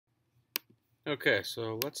Okay,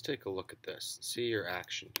 so let's take a look at this. See your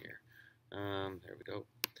action here. There we go.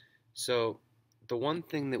 So the one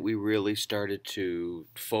thing that we really started to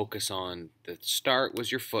focus on the start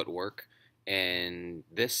was your footwork, and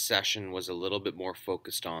this session was a little bit more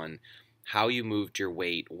focused on how you moved your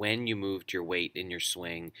weight, when you moved your weight in your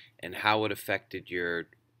swing, and how it affected your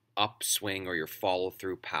upswing or your follow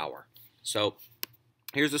through power. So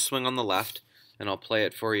here's a swing on the left, and I'll play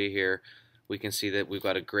it for you here. We can see that we've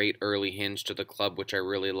got a great early hinge to the club, which I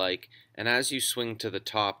really like. And as you swing to the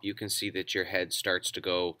top, you can see that your head starts to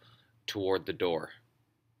go toward the door.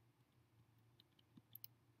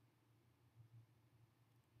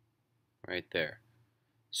 Right there.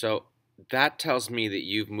 So that tells me that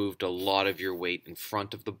you've moved a lot of your weight in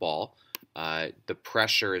front of the ball. The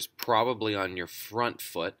pressure is probably on your front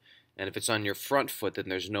foot. And if it's on your front foot, then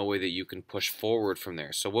there's no way that you can push forward from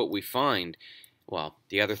there. So what we find, well,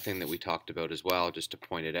 the other thing that we talked about as well, just to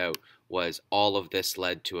point it out, was all of this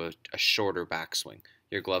led to a shorter backswing.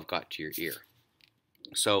 Your glove got to your ear.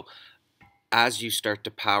 So as you start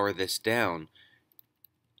to power this down,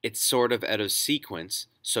 it's sort of out of sequence.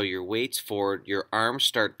 So your weight's forward, your arms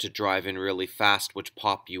start to drive in really fast, which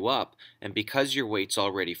pop you up. And because your weight's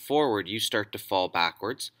already forward, you start to fall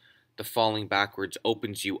backwards. The falling backwards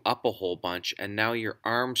opens you up a whole bunch, and now your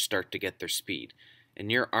arms start to get their speed.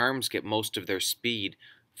 And your arms get most of their speed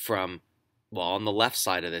from, well, on the left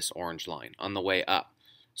side of this orange line, on the way up.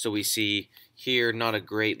 So we see here, not a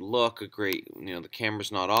great look, the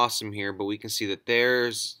camera's not awesome here, but we can see that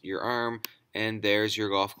there's your arm, and there's your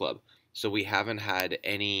golf club. So we haven't had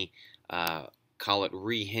any, call it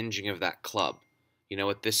rehinging of that club.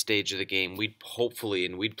 At this stage of the game, we'd hopefully,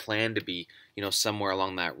 and we'd plan to be, somewhere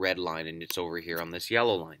along that red line, and it's over here on this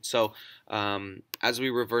yellow line. So as we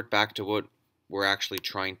revert back to what we're actually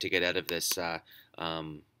trying to get out of this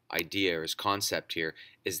idea or this concept here,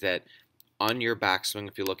 is that on your backswing,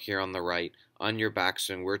 if you look here on the right, on your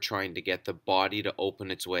backswing, we're trying to get the body to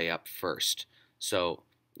open its way up first. So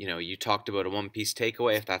you talked about a one-piece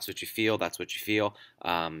takeaway. If that's what you feel, that's what you feel.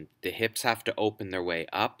 The hips have to open their way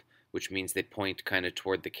up, which means they point kind of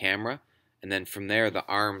toward the camera. And then from there, the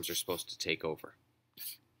arms are supposed to take over.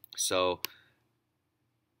 So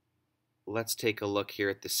let's take a look here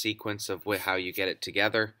at the sequence of how you get it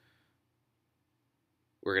together.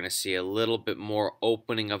 We're going to see a little bit more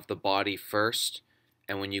opening of the body first.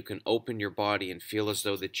 And when you can open your body and feel as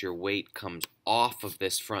though that your weight comes off of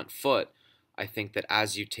this front foot, I think that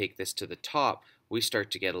as you take this to the top, we start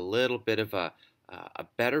to get a little bit of a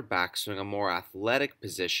better backswing, a more athletic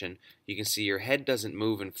position. You can see your head doesn't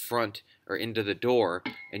move in front or into the door,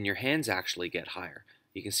 and your hands actually get higher.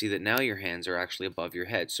 You can see that now your hands are actually above your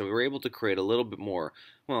head. So we're able to create a little bit more,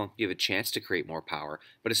 well, you have a chance to create more power,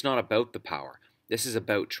 but it's not about the power. This is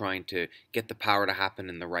about trying to get the power to happen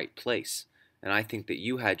in the right place. And I think that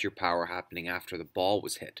you had your power happening after the ball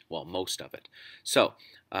was hit. Well, most of it. So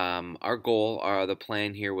our goal, the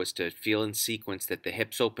plan here was to feel in sequence that the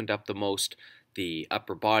hips opened up the most, the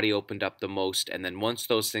upper body opened up the most, and then once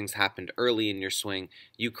those things happened early in your swing,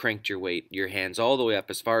 you cranked your weight, your hands all the way up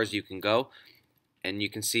as far as you can go. And you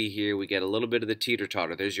can see here we get a little bit of the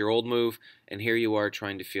teeter-totter. There's your old move, and here you are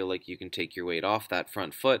trying to feel like you can take your weight off that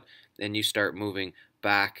front foot, and you start moving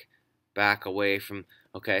back away from,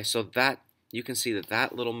 okay, so that, you can see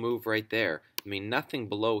that little move right there, I mean, nothing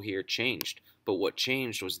below here changed, but what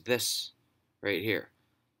changed was this right here.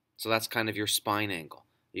 So that's kind of your spine angle.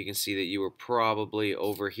 You can see that you were probably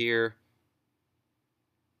over here.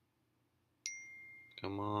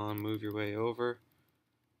 Come on, move your way over.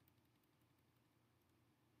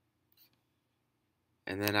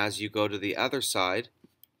 And then as you go to the other side,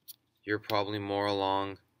 you're probably more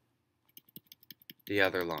along the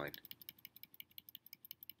other line.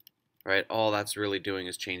 Right? All that's really doing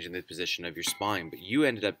is changing the position of your spine, but you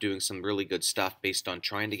ended up doing some really good stuff based on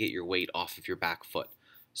trying to get your weight off of your back foot.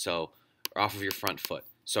 So, or off of your front foot.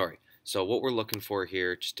 Sorry. So what we're looking for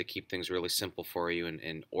here, just to keep things really simple for you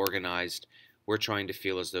and organized, we're trying to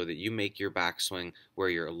feel as though that you make your backswing where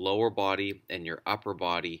your lower body and your upper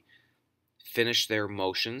body finish their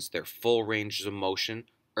motions, their full ranges of motion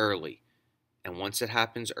early. And once it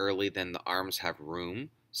happens early, then the arms have room,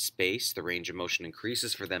 space, the range of motion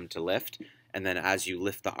increases for them to lift. And then as you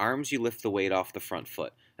lift the arms, you lift the weight off the front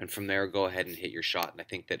foot. And from there, go ahead and hit your shot. And I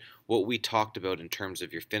think that what we talked about in terms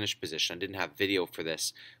of your finish position, I didn't have video for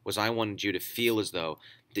this, was I wanted you to feel as though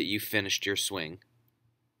that you finished your swing.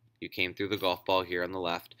 You came through the golf ball here on the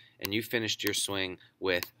left, and you finished your swing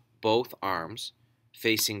with both arms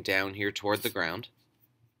facing down here toward the ground.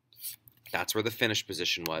 That's where the finish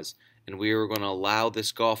position was. And we were going to allow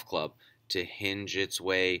this golf club to hinge its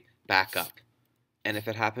way back up. And if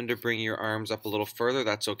it happened to bring your arms up a little further,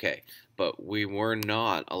 that's okay. But we were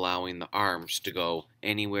not allowing the arms to go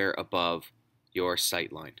anywhere above your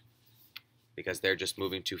sight line because they're just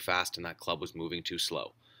moving too fast and that club was moving too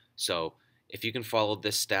slow. So if you can follow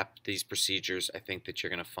this step, these procedures, I think that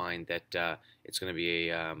you're going to find that it's going to be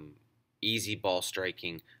a easy ball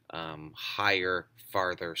striking, higher,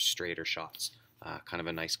 farther, straighter shots. Kind of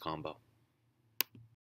a nice combo.